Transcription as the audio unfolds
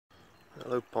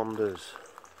Hello ponders,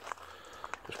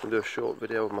 just going to do a short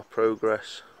video of my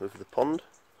progress with the pond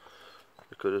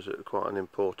because it's at quite an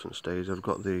important stage. I've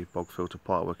got the bog filter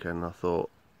pipework in and I thought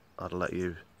I'd let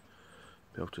you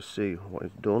be able to see what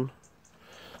it's done.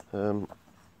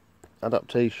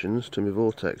 Adaptations to my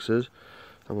vortexes.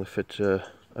 I'm going to fit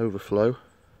overflow.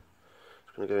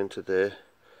 It's going to go into there,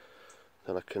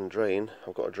 then I can drain.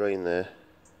 I've got a drain there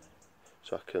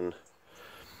so I can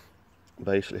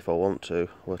basically, if I want to,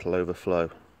 it'll overflow.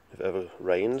 If it ever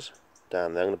rains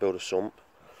down there, I'm going to build a sump.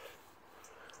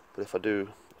 But if I do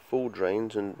full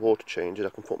drains and water changes, I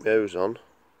can put my hose on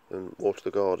and water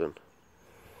the garden.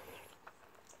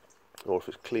 Or if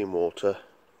it's clean water,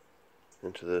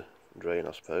 into the drain,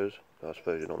 I suppose. I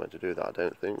suppose you're not meant to do that, I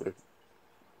don't think, with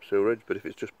sewerage. But if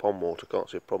it's just pond water, I can't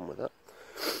see a problem with that.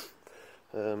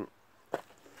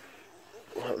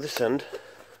 At this end,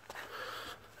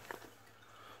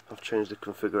 I've changed the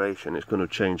configuration. It's going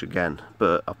to change again,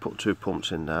 but I've put two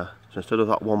pumps in there. So instead of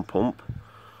that one pump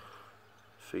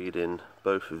feeding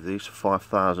both of these,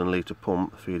 5,000 litre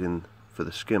pump feeding for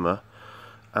the skimmer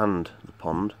and the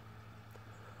pond,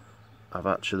 I've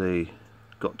actually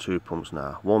got two pumps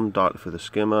now. One directly for the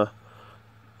skimmer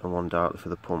and one directly for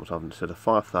the pumps. I've, instead of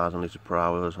 5,000 litre per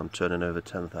hour, I'm turning over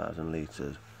 10,000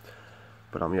 litres.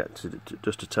 But I'm yet to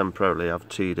just to temporarily, I've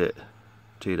teed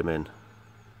them in.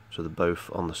 So they're both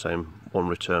on the same one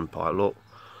return pipe. Look,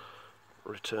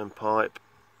 return pipe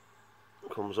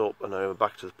comes up and over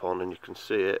back to the pond, and you can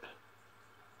see it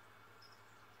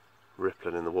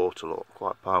rippling in the water. Look,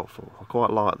 quite powerful. I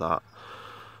quite like that.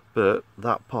 But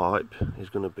that pipe is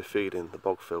going to be feeding the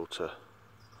bog filter.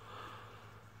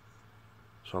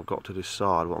 So I've got to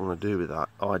decide what I'm going to do with that.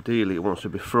 Ideally, it wants to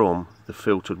be from the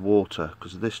filtered water,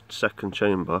 because this second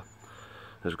chamber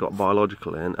has got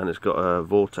biological in, and it's got a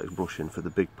vortex brushing for the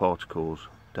big particles,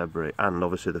 debris, and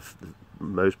obviously the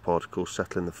most particles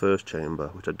settle in the first chamber,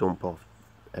 which I dump off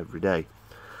every day.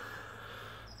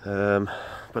 But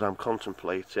I'm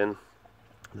contemplating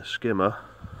the skimmer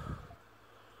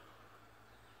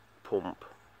pump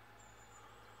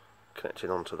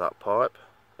connecting onto that pipe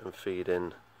and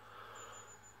feeding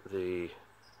the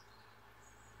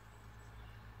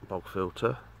bog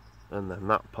filter, and then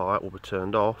that pipe will be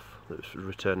turned off, that's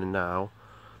returning now,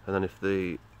 and then if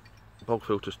the bog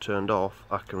filter's turned off,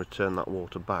 I can return that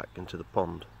water back into the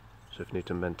pond. So if you need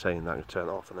to maintain that, you turn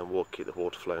it off and then keep the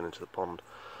water flowing into the pond.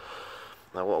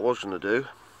 Now what I was going to do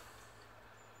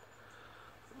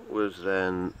was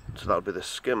then, so that would be the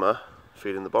skimmer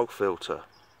feeding the bog filter,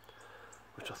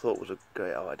 which I thought was a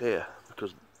great idea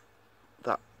because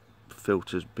that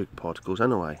filters big particles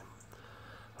anyway.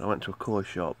 I went to a koi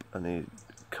shop and he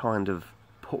kind of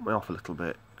put me off a little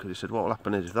bit, because he said what will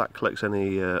happen is if that collects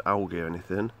any algae or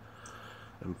anything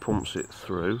and pumps it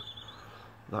through,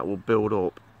 that will build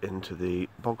up into the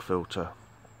bog filter,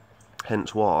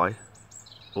 hence why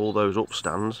all those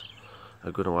upstands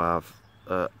are going to have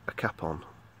a cap on,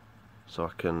 so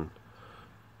I can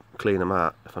clean them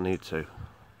out if I need to.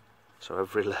 So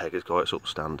every leg has got its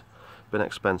upstand. Been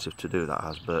expensive to do that,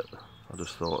 has, but I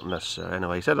just thought necessary.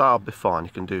 Anyway, he said I'll be fine,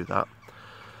 you can do that,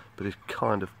 but he's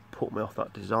kind of put me off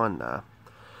that design now.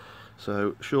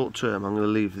 So short term, I'm going to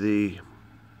leave the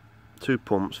two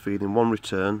pumps feeding one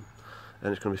return,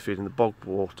 and it's going to be feeding the bog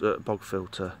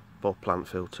filter, bog plant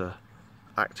filter,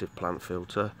 active plant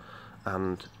filter,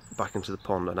 and back into the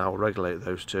pond, and I'll regulate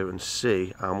those two and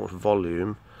see how much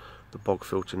volume the bog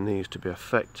filter needs to be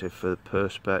effective for the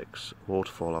perspex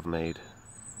waterfall I've made,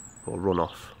 or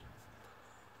runoff.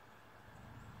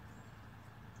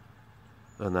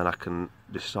 And then I can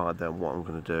decide then what I'm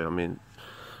going to do. I mean,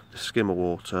 the skimmer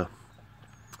water,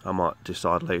 I might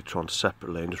decide later on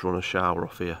separately and just run a shower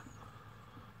off here,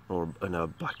 or a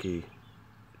backy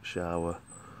shower,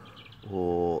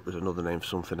 or there's another name for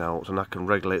something else, and I can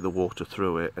regulate the water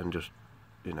through it and just,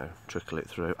 you know, trickle it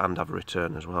through and have a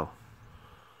return as well.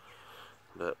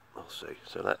 But I'll see.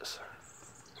 So that's,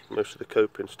 most of the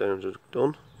coping stones are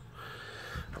done.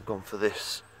 I've gone for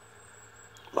this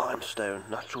limestone,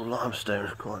 natural limestone,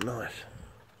 it's quite nice.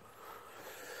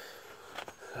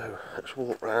 So let's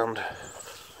walk round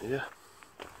here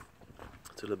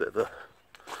to a bit of a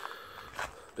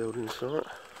building site.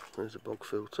 There's a bog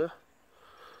filter,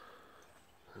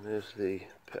 and there's the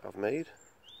pit I've made,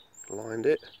 lined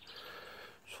it,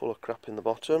 it's full of crap in the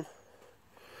bottom.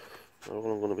 So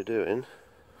all I'm going to be doing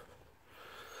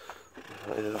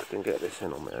is I can get this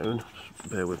in on my own, just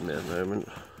bear with me a moment.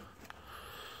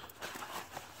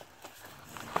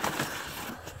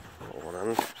 Got one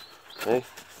hand, okay.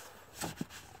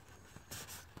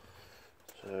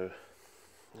 So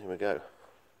here we go,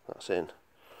 that's in.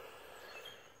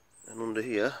 And under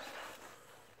here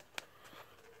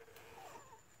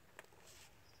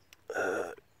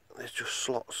is just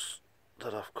slots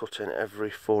that I've cut in every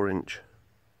 4 inch.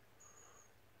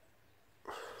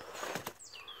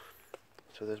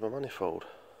 So there's my manifold,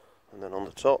 and then on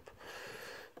the top,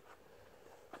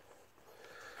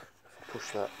 if I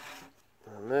push that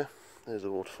down there, there's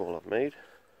the waterfall I've made.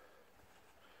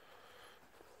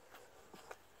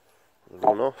 The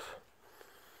runoff.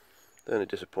 The only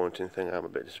disappointing thing I'm a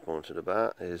bit disappointed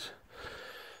about is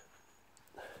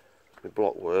my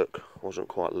block work wasn't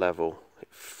quite level.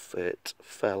 It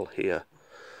fell here,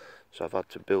 so I've had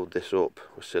to build this up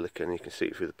with silicone. You can see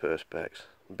it through the perspex.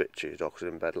 A bit cheesed off because I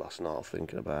was in bed last night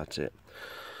thinking about it,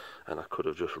 and I could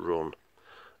have just run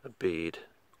a bead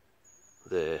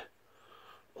there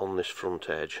on this front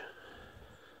edge,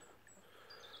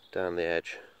 down the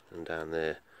edge and down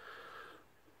there,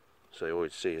 so you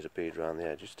always see as a bead around the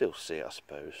edge. You still see it, I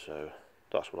suppose, so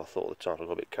that's what I thought at the time. I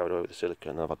got a bit carried away with the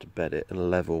silicone, and I've had to bed it and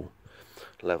level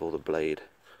the blade.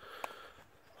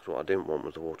 So what I didn't want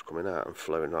was the water coming out and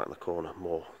flowing right in the corner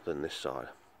more than this side.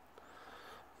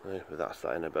 Yeah, but that's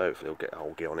that in it, but hopefully it'll get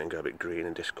algae on it and go a bit green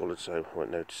and discoloured, so I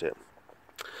won't notice it.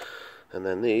 And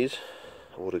then these,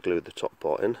 I would have glued the top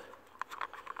part in.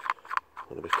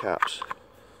 Going to be caps.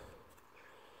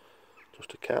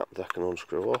 Just a cap that I can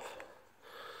unscrew off,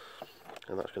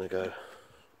 and that's going to go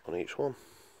on each one.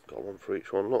 Got one for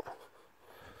each one, look.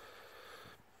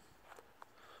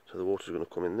 So the water's going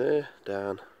to come in there,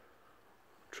 down,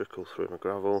 trickle through my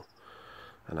gravel,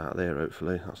 and out there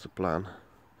hopefully. That's the plan.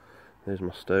 There's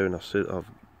my stone. I've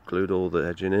glued all the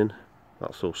edging in.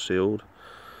 That's all sealed.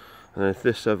 And if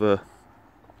this ever,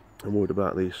 I'm worried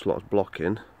about these slots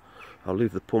blocking, I'll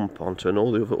leave the pump on, turn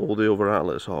all the other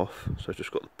outlets off. So I've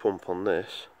just got the pump on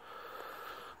this,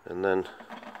 and then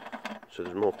so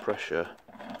there's more pressure,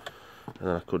 and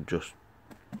then I could just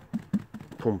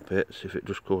pump it, see if it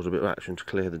just causes a bit of action to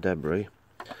clear the debris,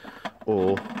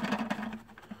 or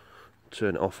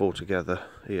turn it off altogether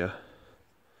here.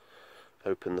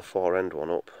 Open the far end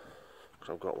one up,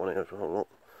 because I've got one here as well, look,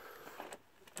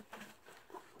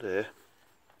 there,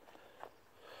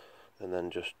 and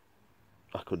then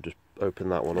I could just open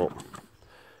that one up,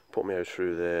 put my hose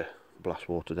through there, blast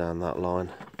water down that line,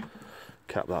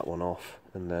 cap that one off,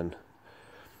 and then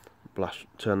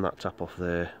turn that tap off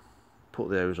there, put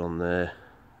the hose on there,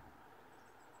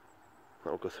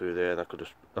 that'll go through there, and I could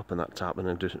just open that tap and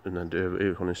then do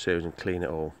it on a series and clean it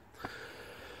all.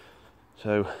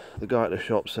 So the guy at the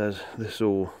shop says this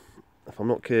all, if I'm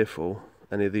not careful,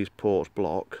 any of these ports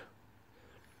block,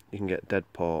 you can get dead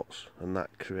parts, and that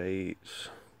creates,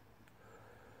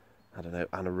 I don't know,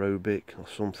 anaerobic or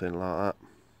something like that,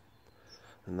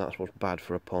 and that's what's bad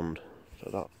for a pond. So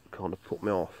that kind of put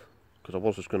me off, because I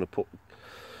was just going to put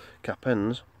cap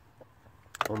ends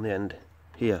on the end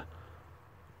here,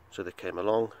 so they came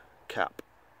along, cap,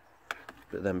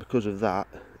 but then because of that,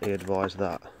 he advised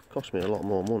that. Cost me a lot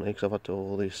more money because I've had to do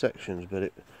all these sections, but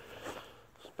it's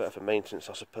better for maintenance,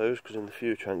 I suppose, because in the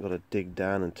future I ain't got to dig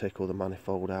down and take all the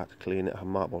manifold out to clean it. I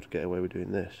might be able to get away with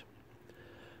doing this.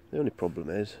 The only problem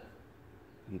is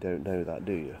you don't know that,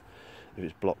 do you, if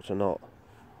it's blocked or not,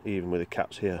 even with the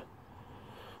caps here.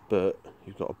 But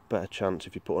you've got a better chance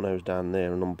if you put a hose down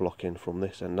there and unblocking from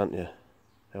this end, don't you,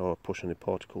 or pushing the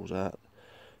particles out,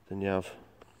 than you have,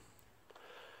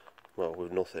 well,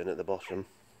 with nothing at the bottom.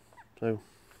 So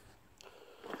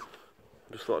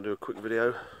I just thought I'd do a quick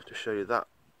video to show you that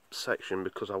section,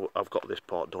 because I've got this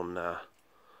part done now,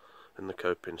 and the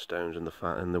coping stones and the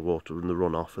fat and the water and the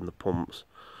runoff and the pumps,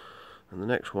 and the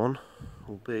next one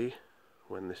will be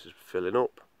when this is filling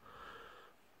up.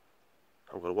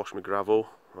 I've got to wash my gravel.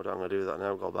 I don't want to do that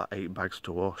now. I've got about 8 bags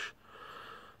to wash.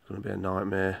 It's going to be a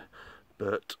nightmare,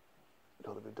 but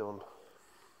got to be done.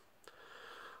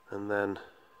 And then,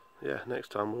 yeah,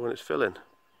 next time when it's filling,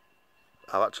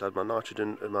 I've actually had my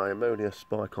nitrogen and my ammonia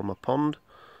spike on my pond,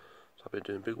 so I've been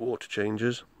doing big water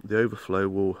changes. The overflow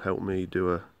will help me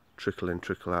do a trickle in,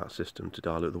 trickle out system to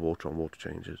dilute the water on water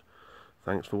changes.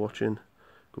 Thanks for watching.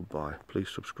 Goodbye. Please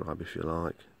subscribe if you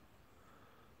like.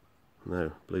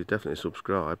 No, please definitely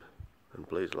subscribe, and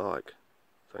please like.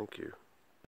 Thank you.